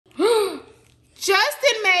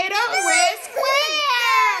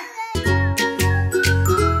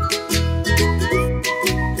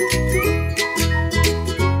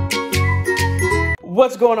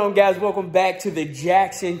What's going on, guys? Welcome back to the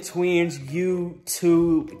Jackson Twins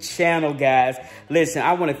YouTube channel, guys. Listen,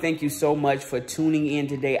 I want to thank you so much for tuning in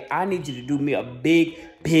today. I need you to do me a big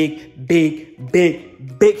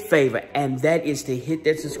favor, and that is to hit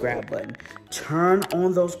that subscribe button. Turn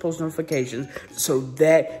on those post notifications so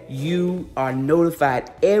that you are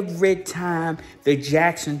notified every time the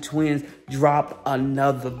Jackson Twins drop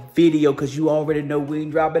another video, because you already know we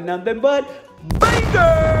ain't dropping nothing but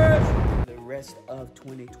bangers the rest of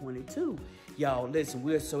 2022. Y'all, listen,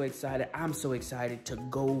 we're so excited. I'm so excited to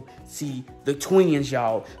go see the twins,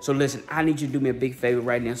 y'all. So listen, I need you to do me a big favor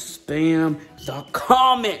right now. Spam the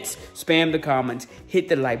comments. Spam the comments. Hit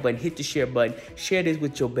the like button. Hit the share button. Share this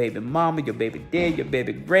with your baby mama, your baby dad, your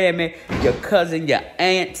baby grandma, your cousin, your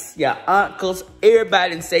aunts, your uncles,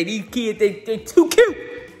 everybody, and say these kids, they're too cute.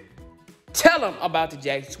 Tell them about the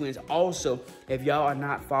Jackson Twins. Also, if y'all are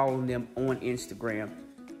not following them on Instagram,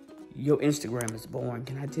 your Instagram is boring.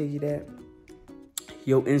 Can I tell you that?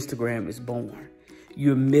 Your Instagram is boring.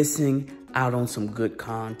 You're missing out on some good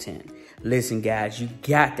content. Listen, guys, you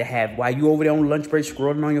got to have, while you over there on lunch break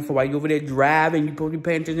scrolling on your phone, while you over there driving, you probably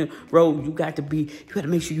paying attention to the road, you got to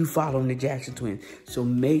make sure you following the Jackson Twins. So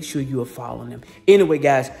make sure you are following them. Anyway,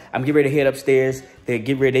 guys, I'm getting ready to head upstairs. They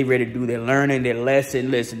ready to do their learning, their lesson.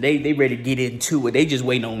 Listen, they ready to get into it. They just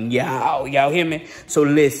waiting on y'all. Y'all hear me? So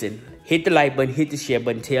listen. Hit the like button, hit the share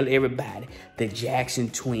button, tell everybody the Jackson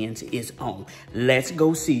Twins is on. Let's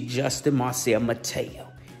go see Justin, Marcel,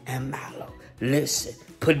 Mateo, and Milo. Listen,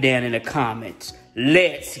 put down in the comments.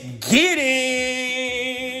 Let's get it!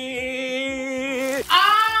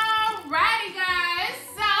 Alrighty, guys.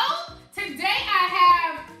 So, today I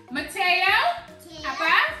have Mateo,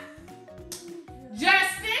 Papa,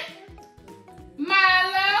 Justin,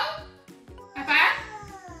 Milo, Papa,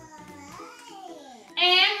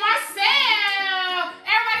 and Marcel.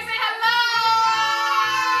 Everybody say hello.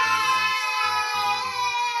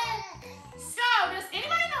 So, does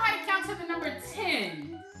anybody know how to count to the number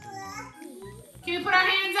 10? Can we put our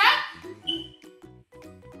hands up?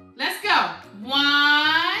 Let's go. 1,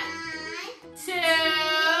 2,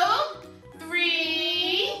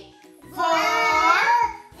 3, 4,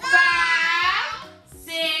 5,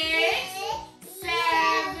 6, 7,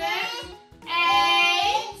 8,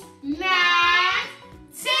 9,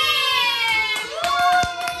 10.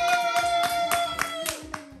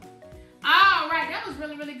 All right, that was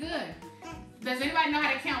really good. Does anybody know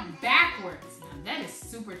how to count backwards? Now, that is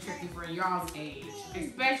super tricky for y'all's age,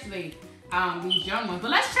 especially these young ones.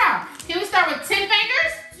 But let's try. Can we start with 10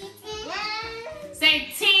 fingers?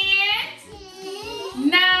 Say 10,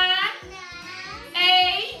 9,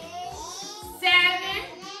 8, 7,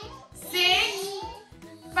 6,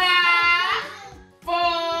 5, 4,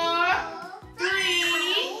 3,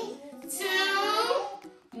 2,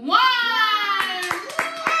 1.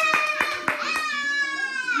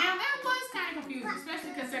 Now that was kind of confusing,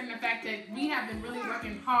 especially considering the fact that we have been really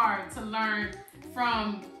working hard to learn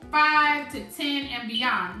from 5 to 10 and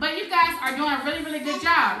beyond. But you guys are doing a really good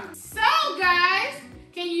job. So guys,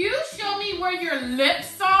 can you show me where your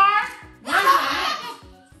lips are? Where's your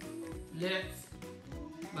lips? Lips.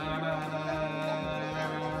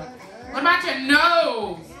 What about your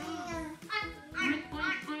nose?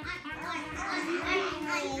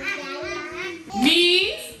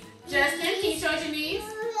 Knees? Justin, can you show us your knees?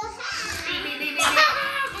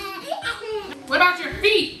 What about your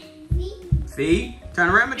feet? Feet. Turn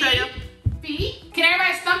around, Mateo. Feet. Can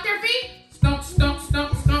everybody stomp their feet? Stomp, stomp,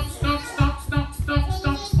 stomp, stomp, stomp, stomp, stomp, stomp,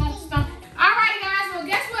 stomp, stomp, stomp. All right, guys. Well,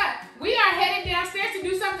 guess what? We are headed downstairs to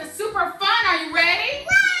do something super fun. Are you ready?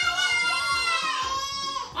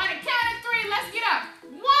 On the count of 3, let's get up.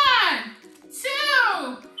 1,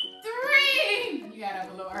 2, 3. You got up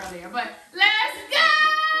a little earlier, but let's go.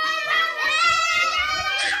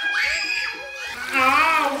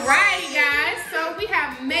 All right, guys. So we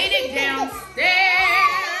have made it downstairs.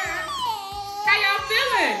 How y'all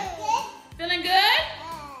feeling? Feeling good?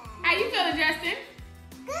 How you feeling, Justin?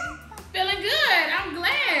 Feeling good. I'm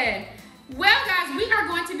glad. Well, guys, we are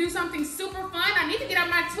going to do something super fun. I need to get out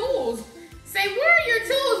my tools. Say, where are your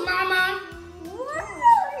tools, Mama?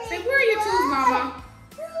 Say, where are your tools, Mama?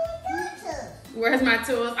 Where's my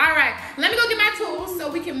tools? All right, let me go get my tools so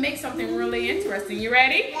we can make something really interesting. You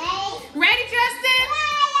ready? Ready, Justin?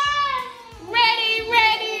 Ready.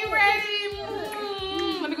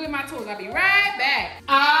 Let me go get my tools. I'll be right back.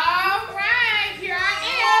 All right, here I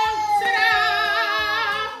am.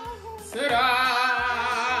 Ta-da!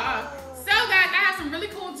 Ta-da! So, guys, I have some really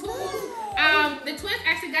cool tools. The twins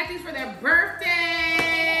actually got these for their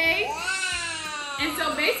birthday. And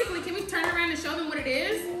so, basically, can we turn around and show them what it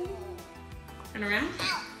is? Turn around.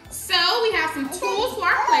 So So we have some tools for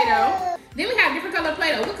our Play-Doh. Then we have different color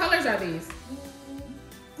Play-Doh. What colors are these?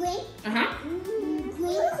 Green. Uh-huh.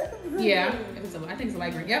 Green. Yeah, I think it's a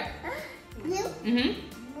light green. Yep. Blue. Mm-hmm.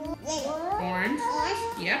 Orange.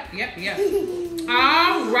 Yep.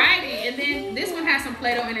 Alrighty, and then this one has some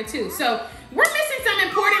Play-Doh in it too. So we're missing some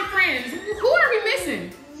important friends. Who are we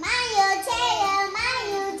missing?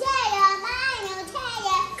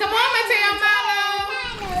 Come on, Mateo, Milo.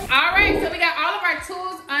 All right, so we got all of our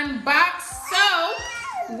tools unboxed. So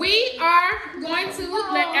we are going to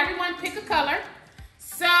let everyone pick a color.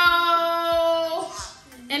 So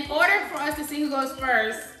in order for us to see who goes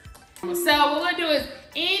first, so what we're gonna do is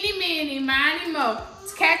eeny, meeny, miny, mo.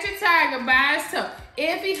 Catch a tiger by his toe.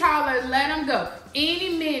 If he hollers, let him go.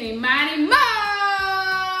 Eeny, meeny, miny, mo.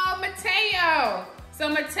 Mateo. So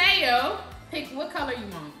Mateo, pick what color you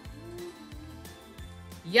want.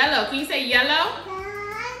 Yellow. Can you say yellow?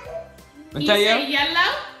 Can you say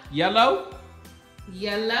yellow? Yellow.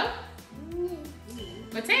 Yellow.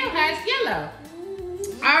 Mateo has yellow.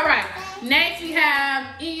 All right. Next we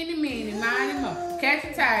have eeny, meeny, miny, mo. Catch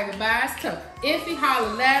a tiger by his toe. If he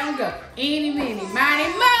holler, let him go. Eeny, meeny, miny,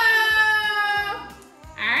 mo.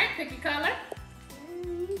 All right. Pick your color.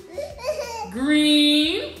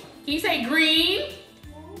 Green. Can you say green?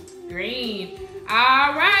 Green.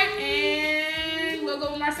 All right. And we'll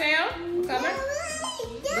go with Marcel. What color?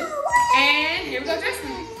 And here we go,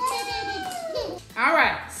 Justin. All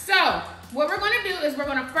right, so what we're gonna do is we're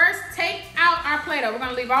gonna first take out our Play-Doh. We're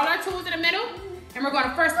gonna leave all our tools in the middle, and we're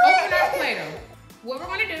gonna first open our Play-Doh. What we're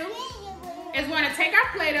gonna do is we're gonna take our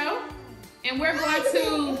Play-Doh, and we're going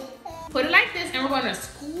to put it like this, and we're gonna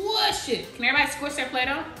squish it. Can everybody squish their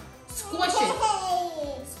Play-Doh? Squish it.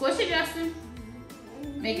 Squish it, Justin.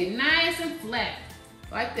 Make it nice and flat,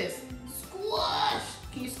 like this. Squish.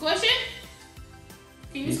 Can you squish it?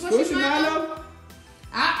 Can you squish it, Milo?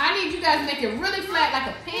 I need you guys to make it really flat like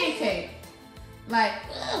a pancake. Like,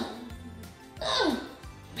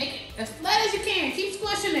 make it as flat as you can. Keep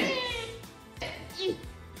squishing it.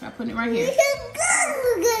 Try putting it right here. Squish.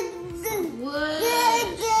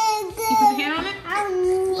 You put your hand on it?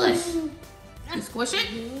 Squish. You squish it?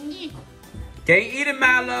 Can't eat it,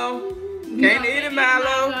 Milo. Can't eat it,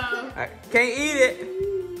 Milo. I can't eat it.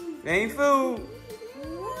 It ain't food.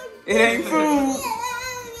 It ain't food.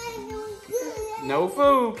 No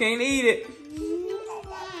food. Can't eat it.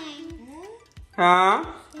 Huh?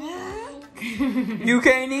 You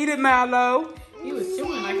can't eat it, Milo. He was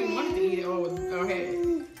chewing like he wanted to eat it. Go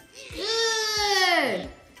ahead. Good.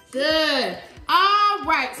 Good. All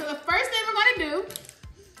right. So the first thing we're going to do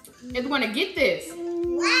is we're going to get this.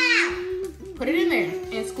 Put it in there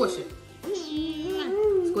and squish it.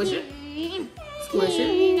 Squish it. Squish it.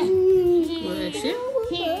 Squish it.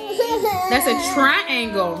 That's a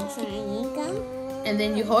triangle. And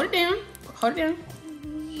then you hold it down. Hold it down.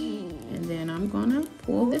 And then I'm gonna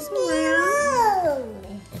pull this around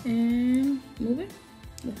and move it.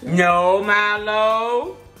 No,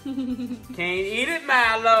 Milo. Can't eat it,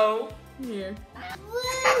 Milo. Here.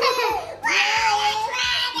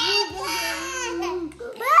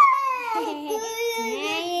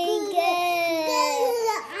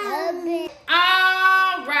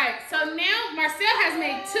 All right. So now Marcel has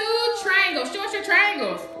made 2 triangles. Show us your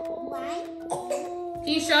triangles.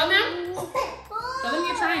 Can you show them? Show them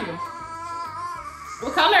your triangle.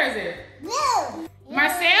 What color is it? Blue.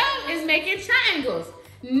 Marcel is making triangles.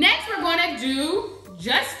 Next, we're going to do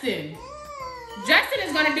Justin. Justin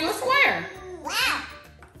is going to do a square.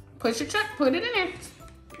 Put it in there.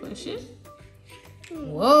 Push it.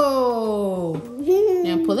 Whoa.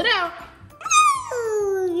 Now pull it out.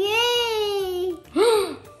 Yay.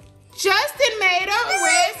 Justin made a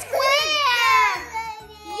red square.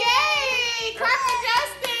 Yay. Clap for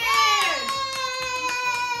Justin.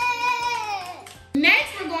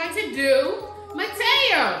 Next, we're going to do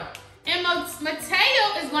Mateo. And Mateo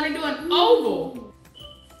is going to do an oval.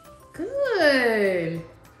 Good.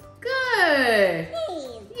 Good.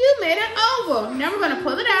 You made an oval. Now we're going to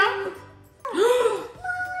pull it out.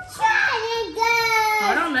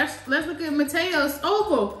 Hold on, let's look at Mateo's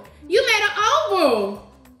oval. You made an oval.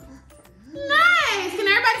 Nice. Can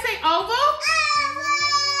everybody say oval?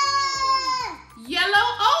 Yellow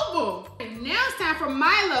oval. Now it's time for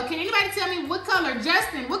Milo. Can anybody tell me what color?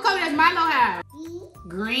 Justin, what color does Milo have?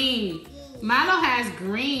 Green. Milo has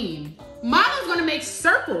green. Milo's gonna make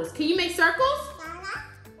circles. Can you make circles?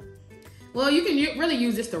 Well, you can really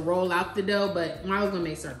use this to roll out the dough, but Milo's gonna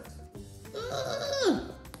make circles.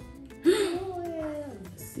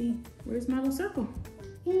 Let's see, where's Milo's circle?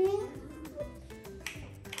 Where'd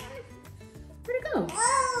it go? We're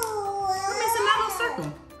missing Milo's circle.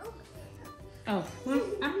 Oh, well,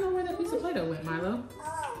 I don't know where Play-Doh went, Milo?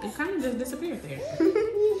 It kind of just disappeared there.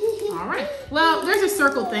 All right. Well, there's a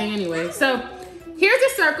circle thing anyway. So here's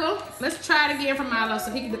a circle. Let's try it again for Milo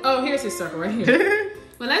so he can. Oh, here's his circle right here.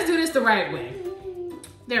 But let's do this the right way.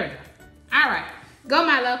 There we go. All right. Go,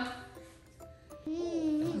 Milo.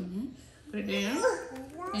 Put it down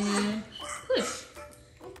and push.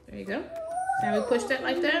 There you go. Now we push that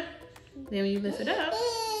like that. Then when you lift it up.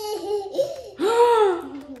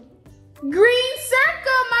 Green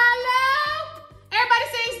circle, Milo. Everybody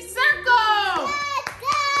say circle.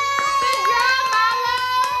 Good job, Milo.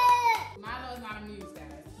 Milo is not amused,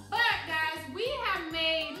 guys. But guys, we have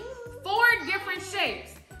made 4 different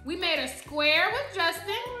shapes. We made a square with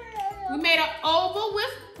Justin. We made an oval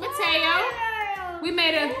with Mateo. We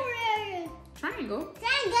made a triangle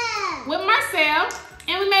with Marcel.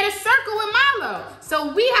 And we made a circle with Milo.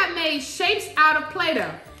 So we have made shapes out of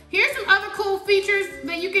Play-Doh. Here's some other cool features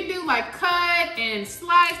that you can do, like cut and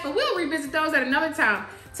slice, but we'll revisit those at another time.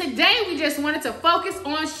 Today, we just wanted to focus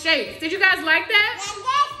on shapes. Did you guys like that?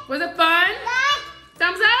 Was it fun?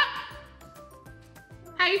 Thumbs up?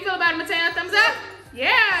 How you feel about it, Mateo? Thumbs up?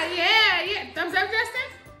 Yeah. Thumbs up, Justin?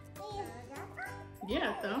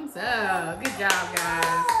 Yeah, thumbs up. Good job,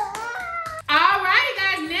 guys. Alrighty,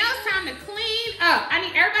 guys, now it's time to clean up. I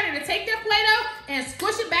need everybody to take their Play-Doh and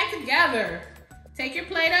squish it back together. Take your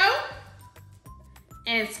Play-Doh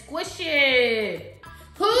and squish it.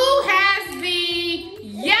 Who has the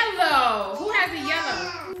yellow? Who has the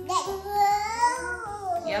yellow?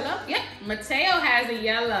 Yellow? Yep, Mateo has the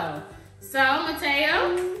yellow. So,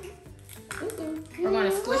 Mateo, we're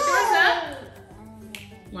gonna squish yours up.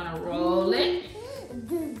 We're gonna roll it.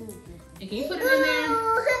 And can you put it in there?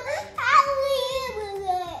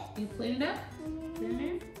 You clean it up? Put it in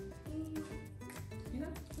there?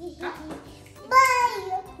 You go.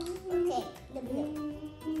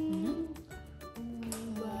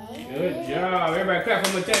 Good job. Everybody clap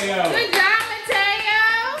for Mateo. Good job, Mateo.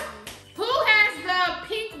 Who has the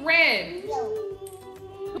pink red?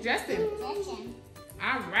 Justin.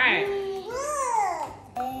 All right. There you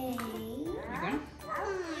go.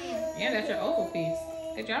 Yeah, that's your oval piece.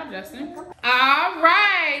 Good job, Justin. All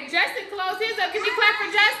right. Justin closed his up. Can you clap for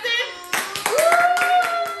Justin? Woo!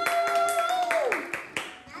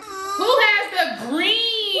 Who has the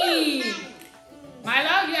green?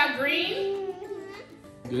 Milo, you have green?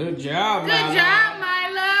 Good job, Milo. Good job,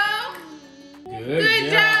 Milo. Good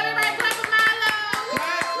job. Everybody clap for Milo.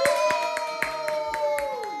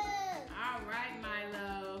 All right,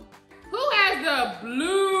 Milo. Who has the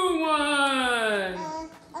blue one?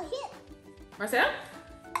 Marcel?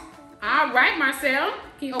 All right, Marcel.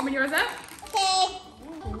 Can you open yours up?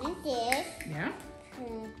 Okay. Yeah.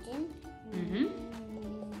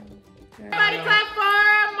 Everybody clap for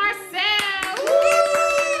Marcel.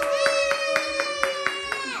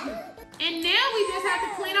 And now we just have to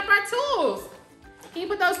clean up our tools. Can you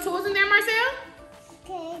put those tools in there, Marcel?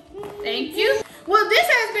 Okay. Thank you. Well, this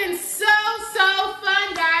has been so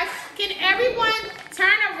fun, guys. Can everyone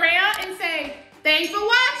turn around and say, thanks for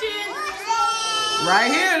watching?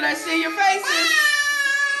 Right here. Let's see your faces.